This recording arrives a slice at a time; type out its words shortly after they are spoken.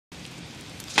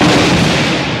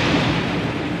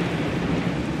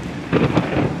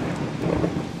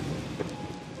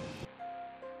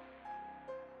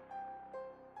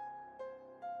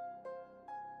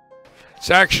It's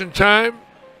action time.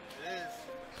 It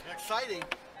is. Exciting.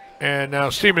 And now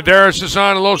Steve Medeiros is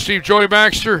on. Hello, Steve. Joey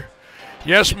Baxter.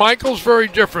 Yes, Michael's very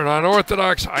different.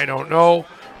 Unorthodox, I don't know.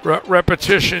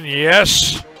 Repetition,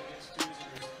 yes.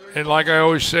 And like I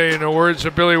always say in the words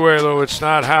of Billy Waylow, it's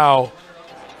not how,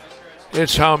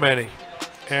 it's how many.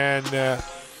 And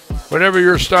whatever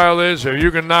your style is, if you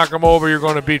can knock them over, you're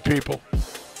going to beat people.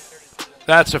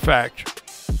 That's a fact,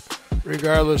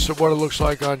 regardless of what it looks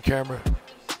like on camera.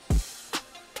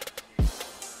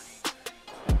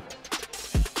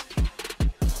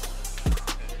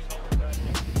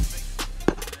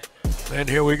 And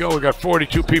here we go. We got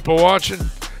 42 people watching.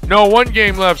 No, one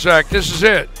game left, Zach. This is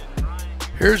it.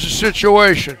 Here's the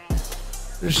situation.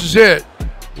 This is it.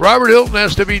 Robert Hilton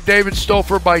has to beat David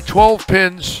Stolfer by 12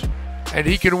 pins, and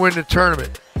he can win the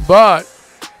tournament. But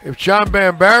if John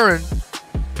Van Baren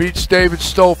beats David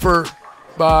Stolfer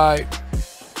by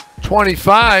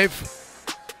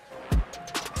 25,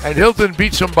 and Hilton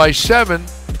beats him by 7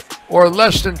 or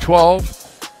less than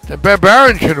 12, then Van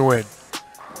Baren can win.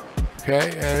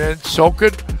 Okay, and then so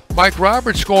could Mike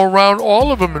Roberts go around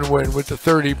all of them and win with the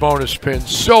 30 bonus pins.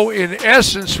 So in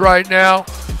essence right now,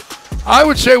 I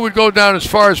would say we'd go down as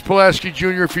far as Pulaski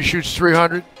Jr. if he shoots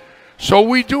 300. So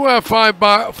we do have five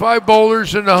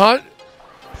bowlers in the hunt.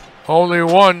 Only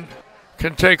one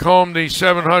can take home the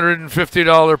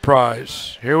 $750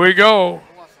 prize. Here we go.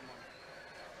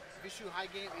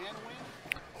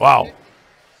 Wow.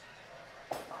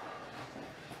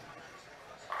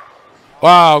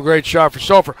 Wow, great shot for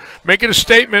Stolfer. Making a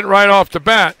statement right off the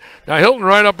bat. Now, Hilton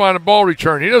right up on the ball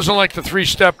return. He doesn't like the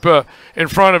three-step in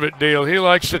front of it deal. He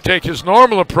likes to take his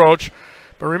normal approach.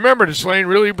 But remember, this lane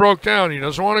really broke down. He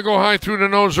doesn't want to go high through the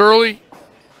nose early.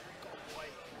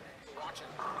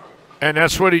 And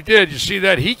that's what he did. You see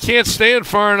that? He can't stand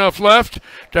far enough left.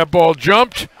 That ball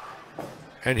jumped.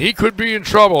 And he could be in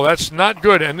trouble. That's not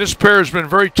good. And this pair has been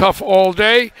very tough all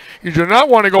day. You do not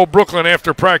want to go Brooklyn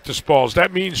after practice balls.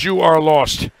 That means you are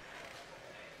lost.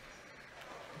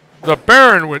 The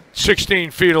Baron with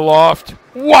 16 feet aloft.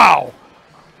 Wow.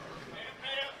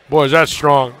 Boy, is that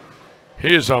strong.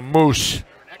 He is a moose.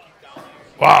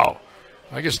 Wow.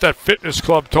 I guess that fitness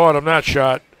club taught him that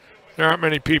shot. There aren't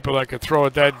many people that could throw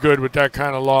it that good with that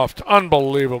kind of loft.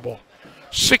 Unbelievable.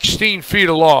 16 feet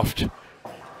aloft.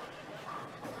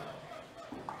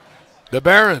 The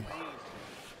Baron.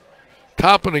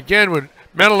 Topping again with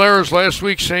mental errors last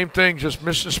week. Same thing, just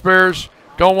missing spares.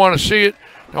 Don't want to see it.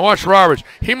 Now watch Roberts.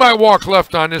 He might walk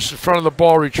left on this in front of the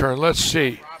ball return. Let's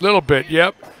see. Little bit,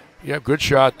 yep. Yep, good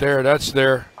shot there. That's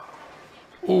there.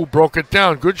 Ooh, broke it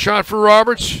down. Good shot for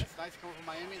Roberts.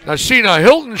 Now see, now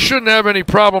Hilton shouldn't have any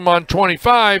problem on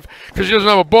 25 because he doesn't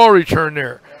have a ball return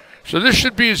there. So this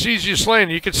should be his easiest lane.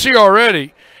 You can see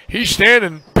already he's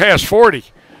standing past 40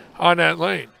 on that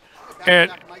lane.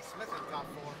 And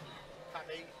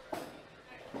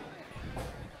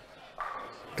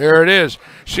there it is.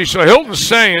 See, so Hilton's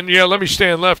saying, yeah, let me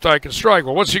stand left, I can strike.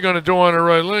 Well, what's he going to do on the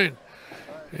right lane?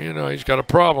 You know, he's got a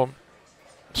problem.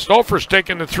 Stolfer's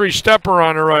taking the three-stepper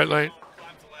on the right lane.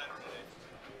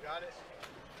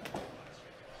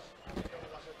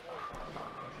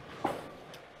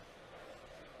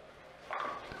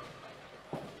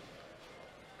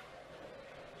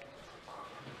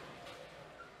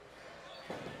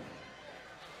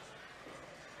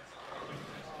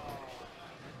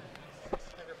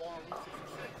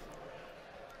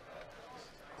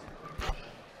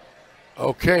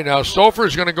 Okay, now Stolfer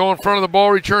is going to go in front of the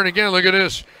ball return again. Look at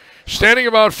this. Standing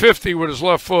about 50 with his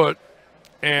left foot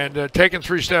and taking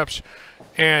 3 steps.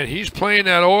 And he's playing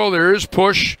that oil. There is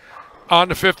push on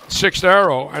the 5th and 6th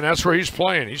arrow, and that's where he's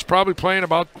playing. He's probably playing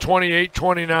about 28,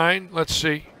 29. Let's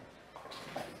see.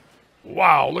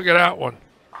 Wow, look at that one.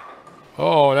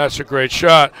 Oh, that's a great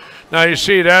shot. Now you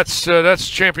see that's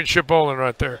championship bowling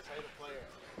right there.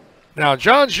 Now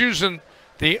John's using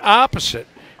the opposite.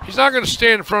 He's not going to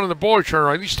stand in front of the ball return,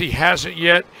 or at least he hasn't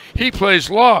yet. He plays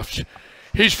loft.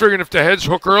 He's figuring if the heads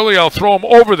hook early, I'll throw him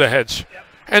over the heads.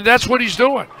 And that's what he's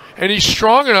doing. And he's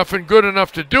strong enough and good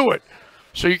enough to do it.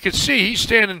 So you can see he's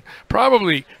standing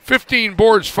probably 15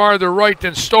 boards farther right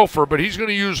than Stolfer, but he's going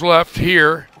to use left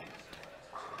here.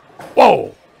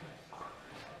 Whoa.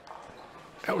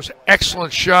 That was an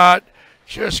excellent shot.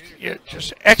 Just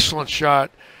excellent shot.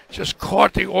 Just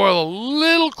caught the oil a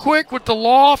little quick with the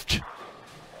loft.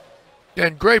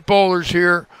 And great bowlers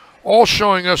here, all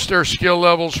showing us their skill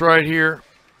levels right here.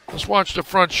 Let's watch the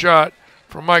front shot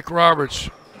from Mike Roberts.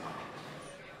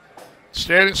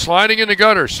 Sliding in the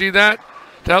gutter. See that?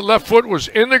 That left foot was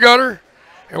in the gutter,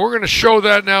 and we're going to show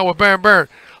that now with Van Buren.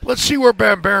 Let's see where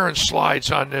Van Buren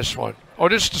slides on this one. Oh,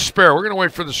 this is the spare. We're going to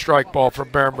wait for the strike ball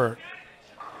from Van Buren.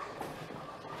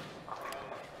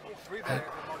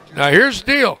 Now, here's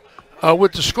the deal.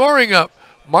 With the scoring up,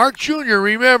 Mark Jr.,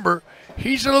 remember,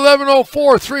 he's at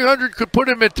 11:04. 300 could put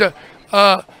him at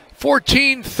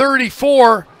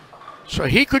 14:34. So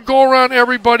he could go around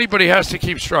everybody, but he has to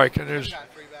keep striking. There's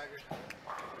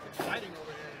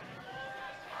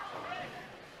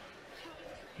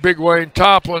Big Wayne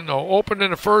Toplin, though, opened in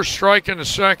the first, strike in the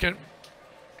second.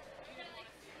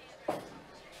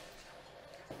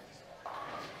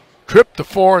 Tripped the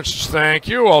 4 and says, thank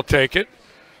you, I'll take it.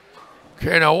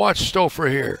 Okay, now watch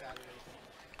Stouffer here.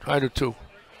 I do too.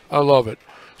 I love it.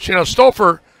 See, now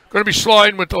Stouffer going to be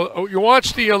sliding with the, you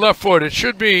watch the left foot. It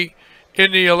should be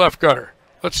in the left gutter.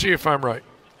 Let's see if I'm right.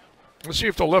 Let's see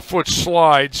if the left foot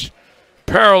slides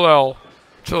parallel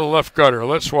to the left gutter.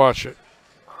 Let's watch it.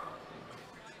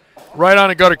 Right on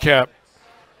the gutter cap.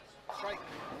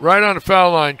 Right on the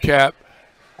foul line cap.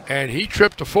 And he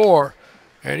tripped the 4.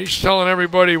 And he's telling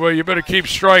everybody, well, you better keep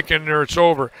striking or it's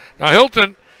over. Now,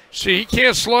 Hilton, see, he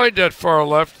can't slide that far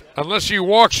left unless he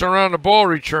walks around the ball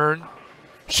return.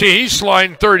 See, he's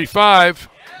sliding 35.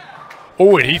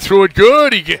 Oh, and he threw it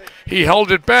good. He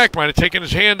held it back. Might have taken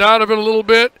his hand out of it a little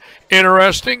bit.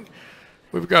 Interesting.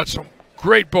 We've got some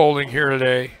great bowling here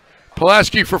today.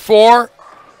 Pulaski for 4.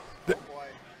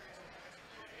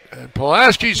 And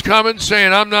Pulaski's coming,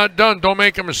 saying, I'm not done. Don't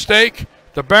make a mistake.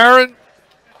 The Baron.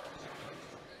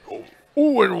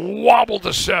 Ooh, and wobbled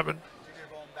to 7.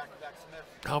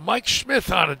 Now Mike Smith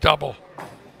on a double.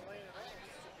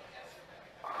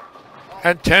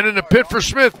 And 10 in the pit for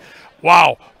Smith.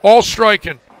 Wow, all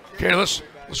striking. Okay, let's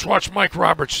watch Mike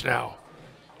Roberts now.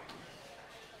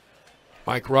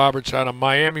 Mike Roberts out of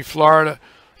Miami, Florida.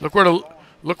 Look where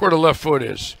the left foot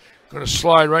is. Going to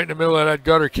slide right in the middle of that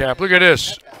gutter cap. Look at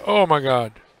this. Oh my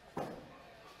God.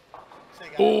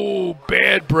 Oh,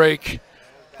 bad break.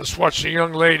 Let's watch the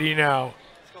young lady now.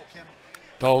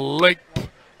 The Lake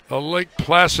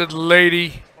Placid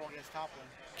lady.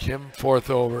 Kim fourth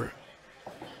over.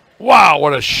 Wow,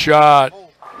 what a shot.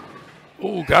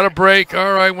 Oh, got a break.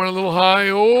 All right, went a little high.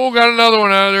 Oh, got another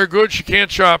one out of there. Good, she can't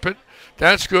chop it.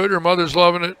 That's good. Her mother's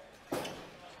loving it.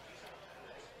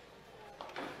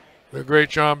 The great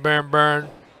John Van Buren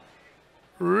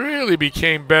really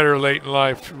became better late in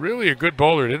life. Really a good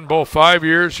bowler. Didn't bowl 5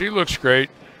 years. He looks great.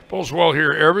 Bowls well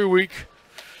here every week.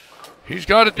 He's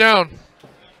got it down.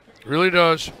 Really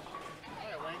does.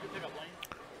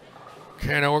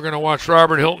 Okay, now we're going to watch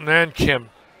Robert Hilton and Kim.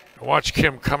 Watch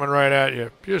Kim coming right at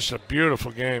you. Just a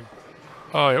beautiful game.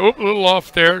 Oh, yeah. Oop, a little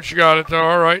off there. She got it, though.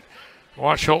 All right.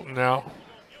 Watch Hilton now.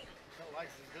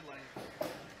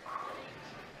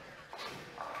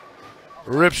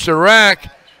 Rips the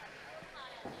rack.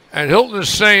 And Hilton is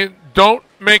saying, don't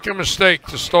make a mistake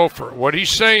to Stouffer. What he's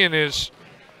saying is,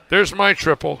 there's my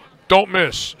triple. Don't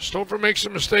miss. Stouffer makes a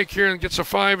mistake here and gets a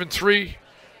 5 and 3.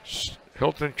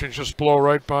 Hilton can just blow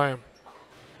right by him.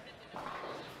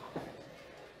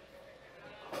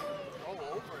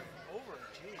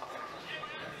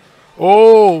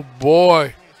 Oh,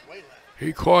 boy.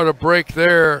 He caught a break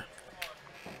there.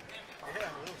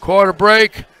 Caught a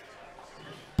break.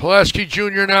 Pulaski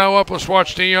Jr. now up. Let's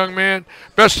watch the young man.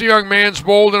 Best the young man's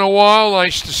bowled in a while.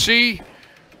 Nice to see.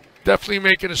 Definitely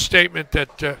making a statement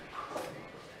that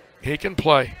he can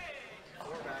play.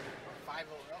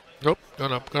 Nope,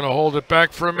 gonna hold it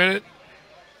back for a minute.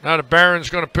 Now the Baron's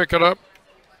gonna pick it up.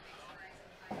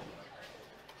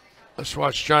 Let's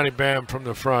watch Johnny Bam from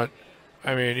the front.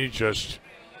 I mean,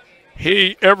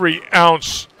 every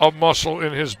ounce of muscle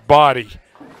in his body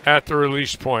at the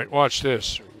release point. Watch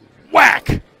this.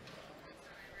 Whack!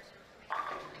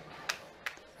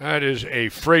 That is a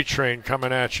freight train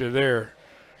coming at you there.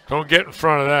 Don't get in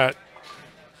front of that.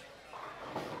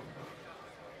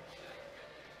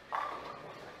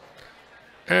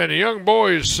 And the young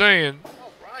boy is saying,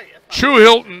 Chu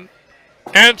Hilton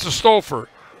and to Stouffer,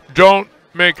 don't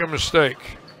make a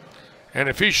mistake. And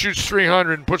if he shoots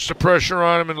 300 and puts the pressure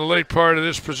on him in the late part of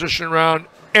this position round,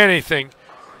 anything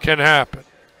can happen.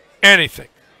 Anything.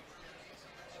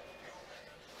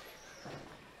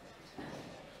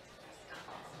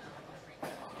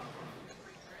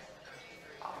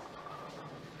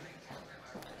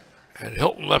 And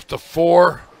Hilton left a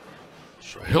 4.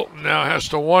 So Hilton now has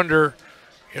to wonder,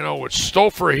 with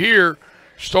Stouffer here,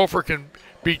 Stouffer can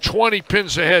be 20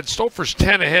 pins ahead. Stouffer's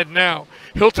 10 ahead now.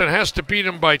 Hilton has to beat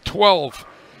him by 12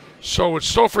 So with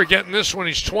Stouffer getting this one,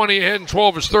 he's 20 ahead and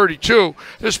 12 is 32.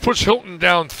 This puts Hilton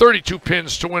down 32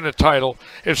 pins to win the title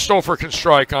if Stouffer can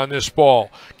strike on this ball.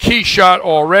 Key shot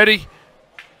already.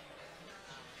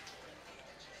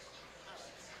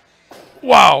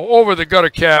 Wow, over the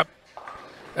gutter cap.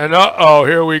 And uh-oh,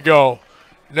 here we go.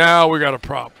 Now we got a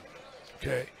problem.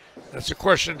 Okay, that's the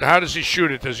question. How does he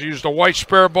shoot it? Does he use the white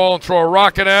spare ball and throw a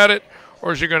rocket at it?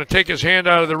 Or is he going to take his hand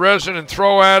out of the resin and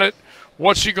throw at it?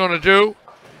 What's he going to do?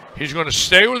 He's going to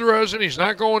stay with resin. He's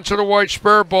not going to the white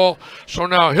spare ball. So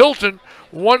now Hilton,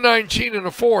 119 in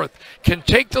the fourth, can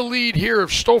take the lead here if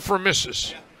Stouffer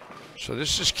misses. So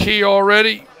this is key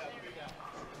already.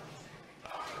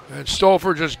 And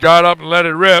Stouffer just got up and let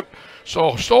it rip.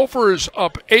 So Stouffer is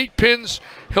up 8 pins.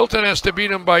 Hilton has to beat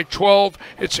him by 12.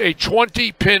 It's a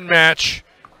 20-pin match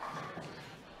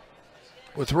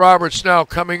with Roberts now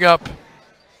coming up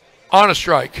on a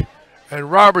strike.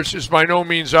 And Roberts is by no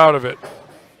means out of it.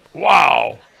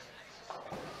 Wow.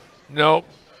 Nope.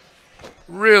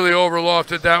 Really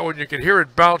overlofted that one. You can hear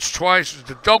it bounce twice. It's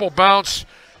a double bounce.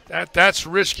 That's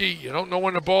risky. You don't know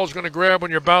when the ball's going to grab when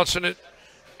you're bouncing it.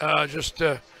 Just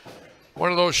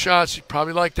one of those shots you'd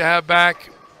probably like to have back.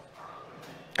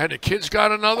 And the kid's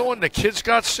got another one. The kid's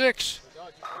got 6.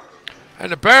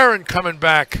 And the Baron coming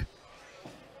back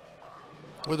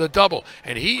with a double.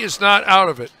 And he is not out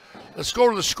of it. Let's go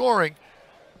to the scoring.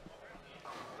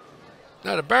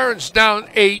 Now the Baron's down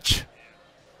 8.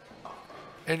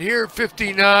 And here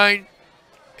 59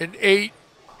 and 8.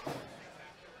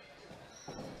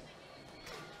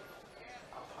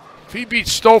 If he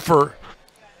beats Stouffer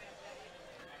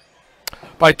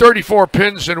by 34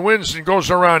 pins and wins and goes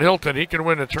around Hilton, he can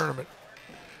win the tournament.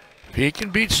 If he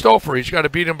can beat Stouffer, he's got to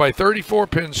beat him by 34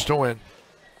 pins to win.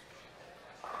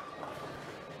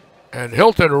 And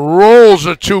Hilton rolls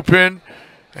a 2-pin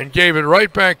and gave it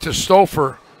right back to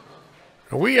Stouffer.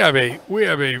 We have a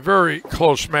very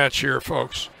close match here,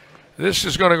 folks. This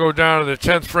is going to go down to the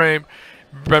 10th frame.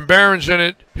 Baron's in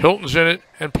it, Hilton's in it,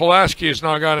 and Pulaski has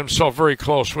now got himself very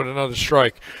close with another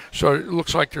strike. So it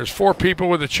looks like there's 4 people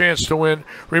with a chance to win.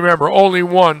 Remember, only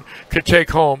one could take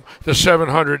home the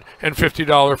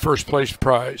 $750 first place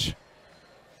prize.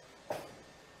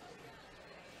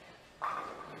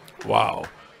 Wow.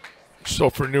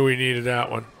 Stouffer knew he needed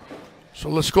that one. So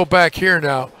let's go back here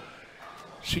now.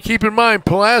 So keep in mind,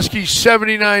 Pulaski's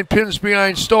 79 pins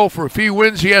behind Stouffer. If he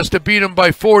wins, he has to beat him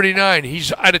by 49.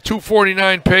 He's at a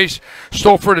 249 pace,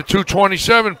 Stouffer at a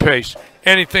 227 pace.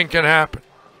 Anything can happen.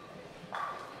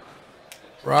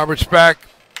 Roberts back.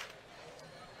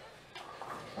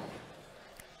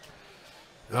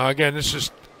 Now again, this is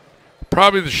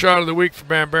probably the shot of the week for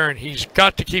Van Baaren. He's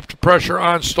got to keep the pressure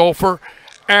on Stouffer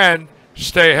and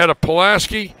stay ahead of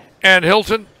Pulaski and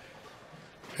Hilton.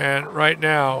 And right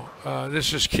now,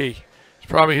 this is key. It's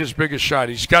probably his biggest shot.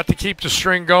 He's got to keep the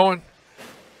string going.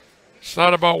 It's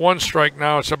not about one strike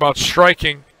now. It's about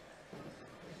striking.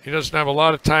 He doesn't have a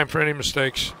lot of time for any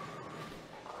mistakes.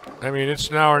 I mean, it's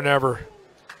now or never.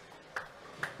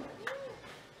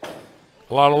 A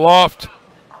lot of loft.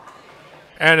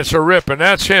 And it's a rip, and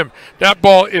that's him. That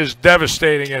ball is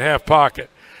devastating at half pocket.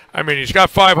 I mean, he's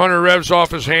got 500 revs off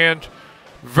his hand.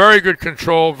 Very good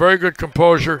control, very good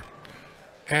composure.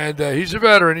 And he's a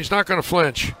veteran. He's not going to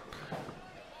flinch.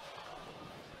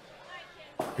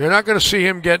 You're not going to see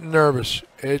him getting nervous.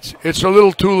 It's a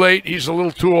little too late. He's a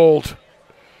little too old.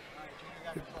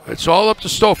 It's all up to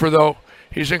Stouffer, though.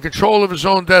 He's in control of his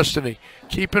own destiny.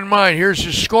 Keep in mind, here's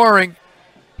his scoring.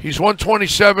 He's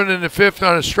 127 in the 5th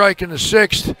on a strike in the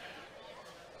 6th.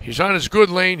 He's on his good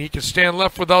lane. He can stand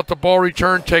left without the ball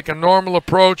return, take a normal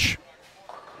approach.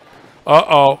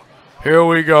 Uh-oh. Here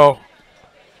we go.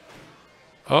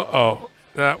 Uh-oh,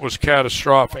 that was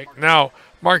catastrophic. Now,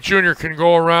 Mark Jr. can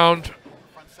go around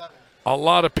a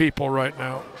lot of people right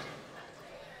now.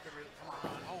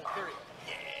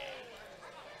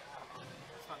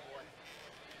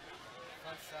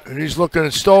 And he's looking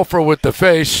at Stouffer with the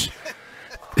face.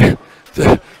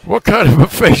 What kind of a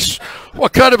face?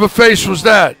 What kind of a face was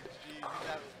that?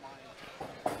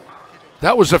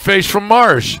 That was a face from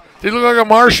Mars. Did he look like a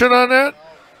Martian on that?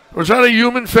 Was that a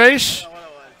human face?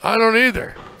 I don't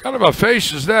either. What kind of a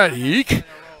face is that? Eek.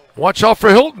 Watch out for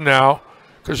Hilton now,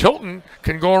 because Hilton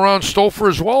can go around Stouffer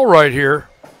as well right here.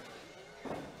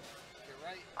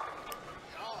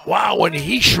 Wow, when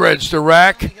he shreds the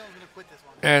rack,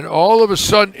 and all of a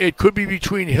sudden it could be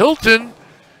between Hilton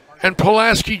and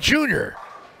Pulaski Jr.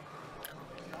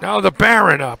 Now the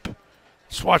Baron up.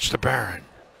 Let's watch the Baron.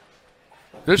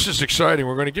 This is exciting.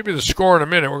 We're going to give you the score in a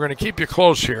minute. We're going to keep you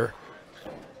close here.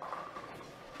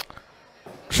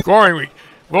 Scoring, we've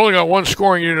only got one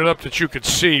scoring unit up that you could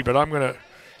see, but I'm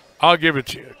I'll give it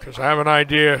to you because I have an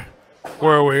idea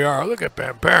where we are. Look at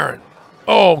Van Buren.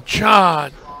 Oh,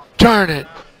 John. Darn it.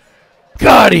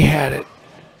 God, he had it.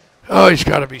 Oh, he's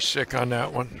got to be sick on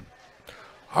that one.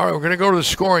 All right, we're going to go to the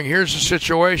scoring. Here's the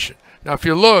situation. Now, if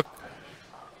you look,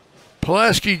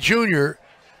 Pulaski Jr.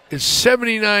 is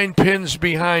 79 pins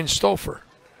behind Stoffer,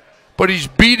 but he's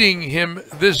beating him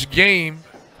this game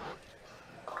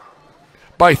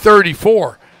by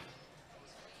 34.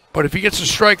 But if he gets a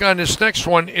strike on this next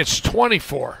one, it's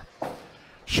 24.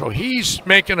 So he's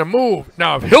making a move.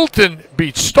 Now, if Hilton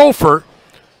beats Stoffer,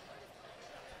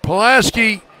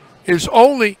 Pulaski is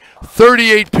only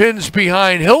 38 pins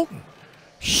behind Hilton.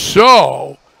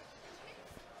 So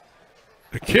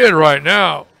the kid right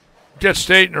now gets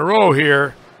to 8 in a row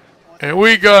here, and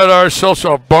we got ourselves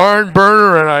a barn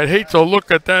burner, and I'd hate to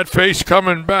look at that face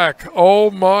coming back.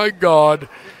 Oh, my God.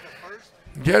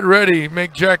 Get ready.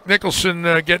 Make Jack Nicholson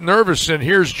get nervous, and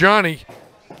here's Johnny.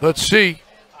 Let's see.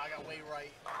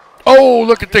 Oh,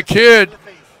 look at the kid.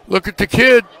 Look at the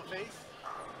kid.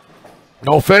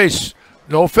 No face.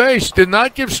 No face. Did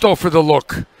not give Stoffer the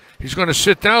look. He's going to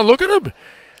sit down. Look at him.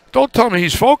 Don't tell me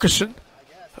he's focusing.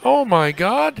 Oh, my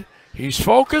God. He's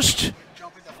focused.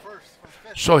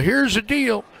 So here's the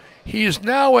deal. He is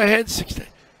now ahead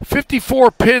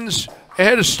 54 pins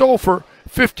ahead of Stoffer.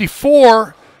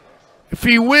 54. If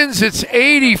he wins, it's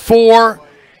 84.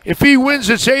 If he wins,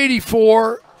 it's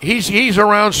 84. He's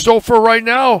around Stoffer right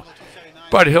now.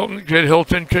 But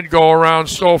Hilton could go around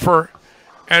Stoffer,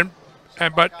 and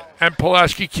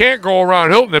Pulaski can't go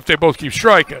around Hilton if they both keep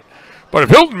striking. But if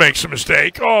Hilton makes a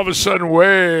mistake, all of a sudden,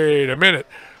 wait a minute.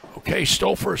 Okay,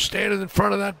 Stoffer standing in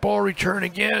front of that ball return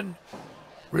again.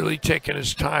 Really taking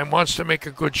his time. Wants to make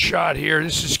a good shot here.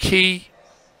 This is key.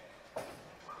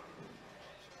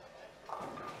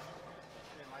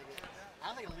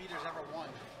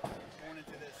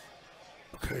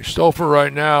 Okay, Stoffer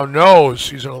right now knows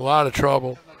he's in a lot of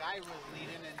trouble.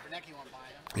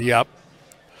 Yep.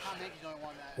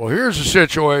 Well, here's the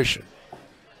situation.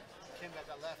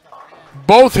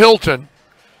 Both Hilton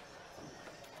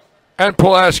and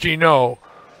Pulaski know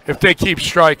if they keep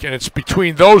striking, it's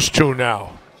between those two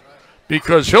now.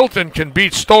 Because Hilton can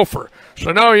beat Stoffer.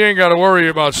 So now he ain't got to worry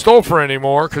about Stoffer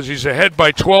anymore because he's ahead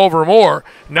by 12 or more.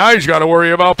 Now he's got to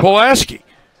worry about Pulaski.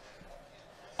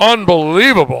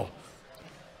 Unbelievable.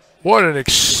 What an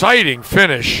exciting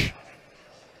finish.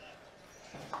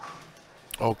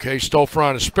 Okay, Stoffer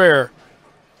on a spare.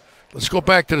 Let's go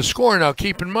back to the score now.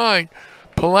 Keep in mind,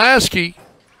 Pulaski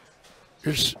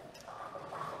is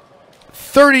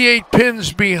 38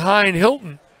 pins behind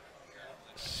Hilton.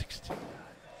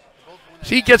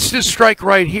 See, he gets this strike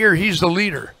right here, he's the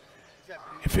leader.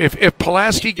 If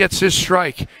Pulaski gets this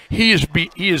strike, he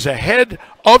is ahead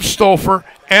of Stoffer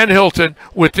and Hilton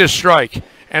with this strike.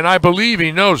 And I believe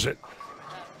he knows it.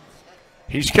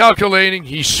 He's calculating.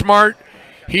 He's smart.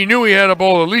 He knew he had a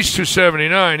bowl at least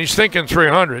 279. He's thinking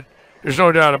 300. There's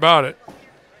no doubt about it.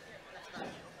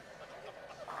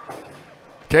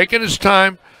 Taking his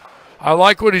time. I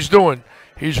like what he's doing.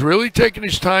 He's really taking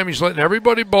his time. He's letting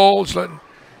everybody bowl. He's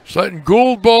letting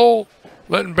Gould bowl,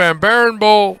 letting Van Buren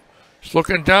bowl. He's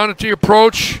looking down at the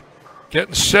approach,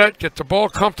 getting set, get the ball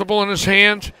comfortable in his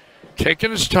hand,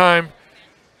 taking his time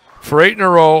for 8 in a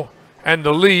row and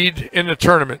the lead in the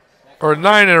tournament. Or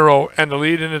 9 in a row and the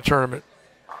lead in the tournament.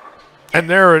 And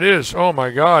there it is. Oh,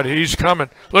 my God, he's coming.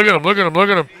 Look at him, look at him, look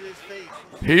at him.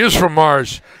 He is from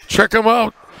Mars. Check him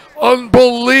out.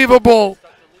 Unbelievable.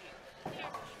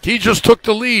 He just took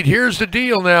the lead. Here's the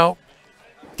deal now.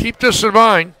 Keep this in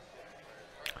mind.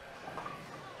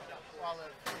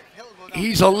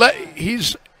 He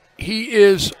is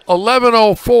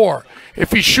 1104.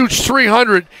 If he shoots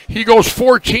 300, he goes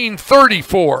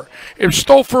 1434. If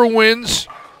Stoffer wins,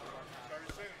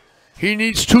 he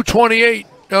needs 228.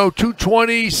 No,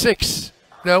 226.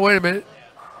 No, wait a minute.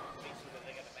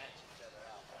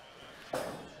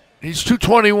 He's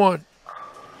 221.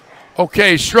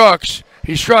 Okay, he strikes.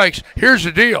 Here's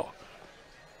the deal.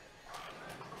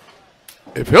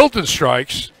 If Hilton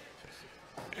strikes,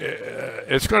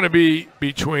 it's going to be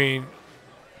between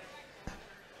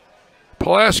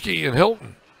Pulaski and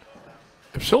Hilton.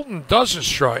 If Hilton doesn't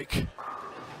strike,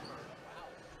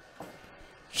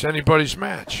 it's anybody's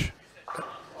match.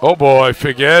 Oh, boy,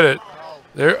 forget it.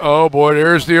 Oh, boy,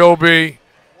 there's the OB.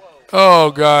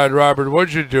 Oh, God, Robert,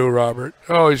 what'd you do, Robert?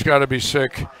 Oh, he's got to be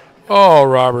sick. Oh,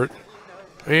 Robert,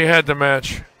 he had the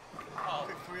match.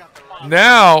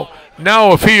 Now,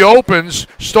 if he opens,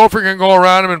 Stoffer can go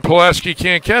around him and Pulaski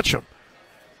can't catch him.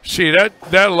 See, that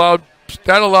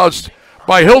allows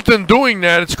by Hilton doing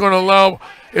that, it's going to allow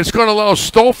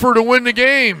Stoffer to win the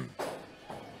game.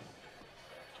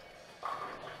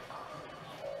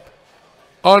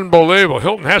 Unbelievable.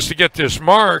 Hilton has to get this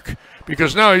mark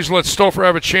because now he's let Stouffer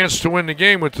have a chance to win the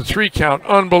game with the 3 count.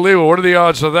 Unbelievable. What are the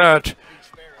odds of that?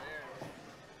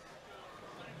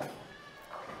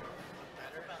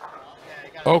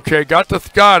 Okay,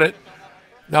 got it.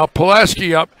 Now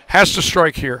Pulaski up, has to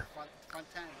strike here.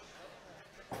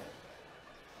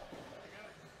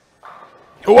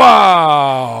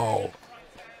 Wow.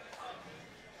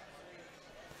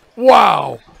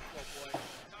 Wow.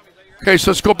 Okay,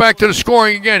 so let's go back to the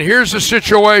scoring again. Here's the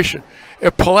situation.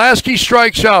 If Pulaski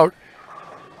strikes out,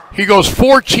 he goes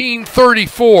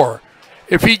 14-34.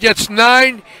 If he gets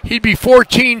 9, he'd be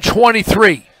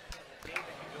 14-23.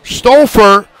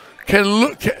 Stouffer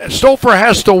Stouffer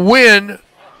has to win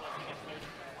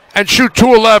and shoot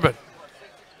 211.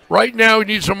 Right now, he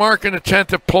needs a mark in the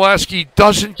 10th if Pulaski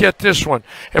doesn't get this one.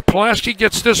 If Pulaski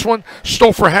gets this one,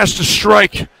 Stouffer has to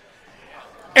strike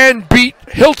and beat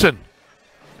Hilton.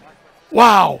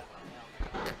 Wow.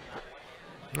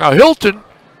 Now, Hilton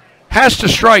has to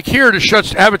strike here to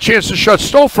have a chance to shut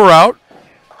Stouffer out.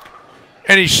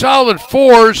 And he's solid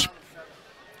 4s.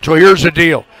 So here's the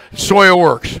deal. It's the way it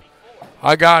works.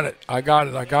 I got it.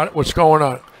 What's going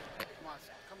on?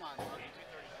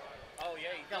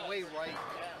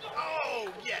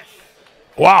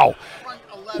 Wow.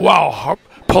 Wow.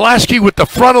 Pulaski with the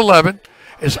front 11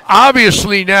 is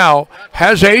obviously now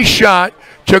has a shot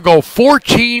to go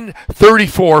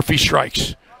 14-34 if he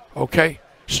strikes. Okay?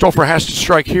 Stouffer has to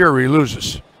strike here or he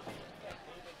loses.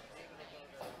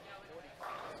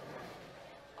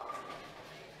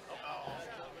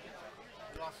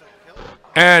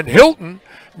 And Hilton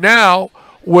now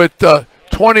with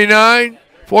 29,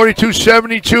 42,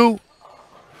 72.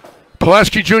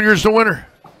 Pulaski Jr. is the winner.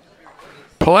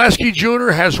 Pulaski Jr.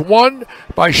 has won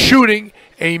by shooting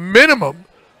a minimum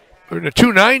in the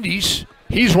 290s.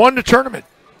 He's won the tournament.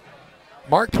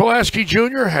 Mark Pulaski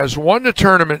Jr. has won the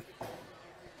tournament.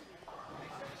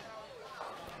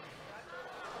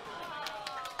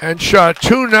 And shot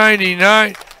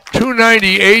 299,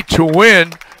 298 to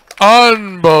win.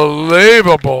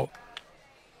 Unbelievable.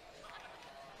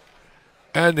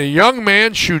 And the young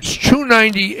man shoots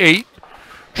 298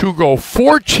 to go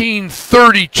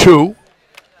 14-32.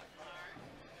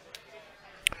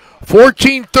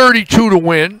 14-32 to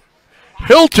win.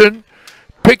 Hilton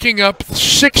picking up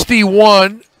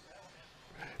 61.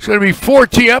 It's going to be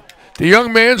 14 up. The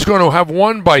young man's going to have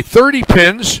won by 30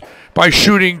 pins by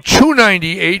shooting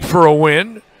 298 for a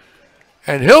win.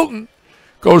 And Hilton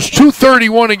goes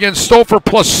 231 against Stouffer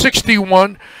plus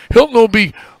 61. Hilton will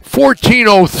be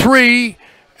 1403,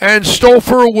 and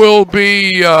Stouffer will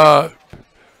be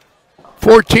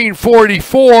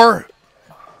 1444.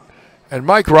 And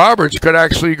Mike Roberts could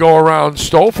actually go around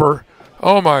Stouffer.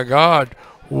 Oh, my God.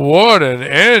 What an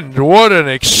end. What an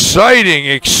exciting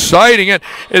end.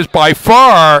 Is by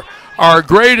far our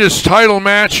greatest title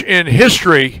match in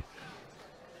history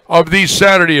of these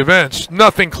Saturday events.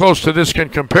 Nothing close to this can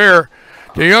compare.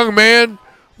 The young man,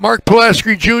 Mark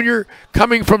Pulaski Jr.,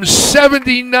 coming from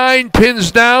 79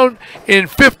 pins down in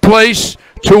 5th place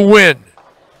to win.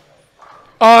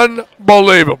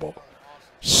 Unbelievable.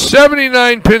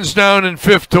 79 pins down in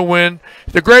 5th to win.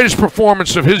 The greatest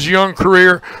performance of his young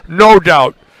career, no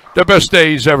doubt. The best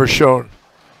day he's ever shown.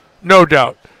 No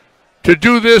doubt. To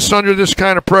do this under this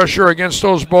kind of pressure against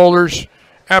those boulders,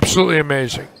 absolutely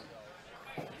amazing.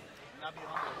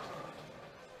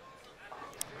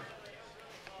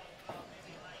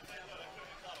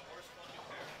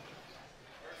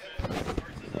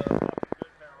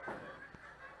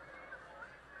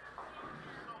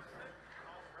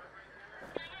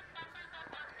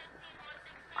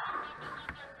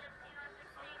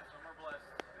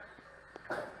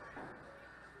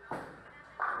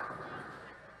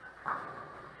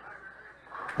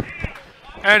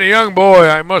 And a young boy,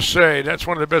 I must say, that's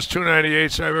one of the best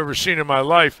 298s I've ever seen in my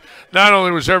life. Not only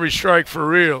was every strike for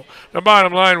real, the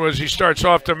bottom line was he starts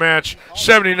off the match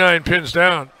 79 pins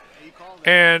down.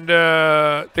 And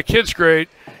the kid's great.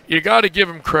 You got to give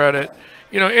him credit.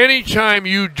 You know, anytime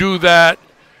you do that,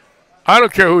 I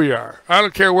don't care who you are. I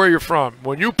don't care where you're from.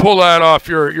 When you pull that off,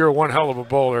 you're one hell of a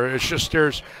bowler. It's just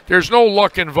there's no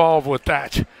luck involved with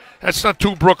that. That's not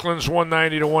two Brooklyns,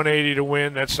 190 to 180 to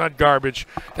win. That's not garbage.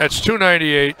 That's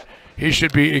 298. He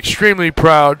should be extremely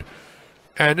proud.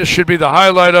 And this should be the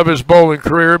highlight of his bowling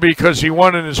career because he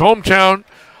won in his hometown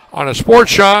on a sport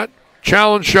shot,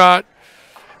 challenge shot,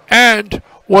 and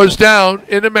was down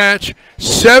in the match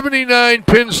 79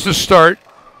 pins to start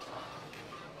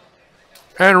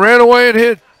and ran away and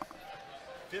hit.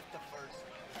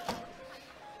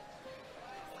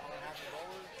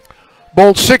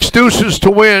 Bowled 6 deuces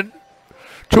to win.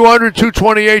 200,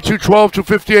 228, 212,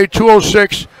 258,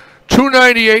 206,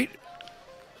 298.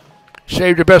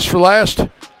 Saved your best for last.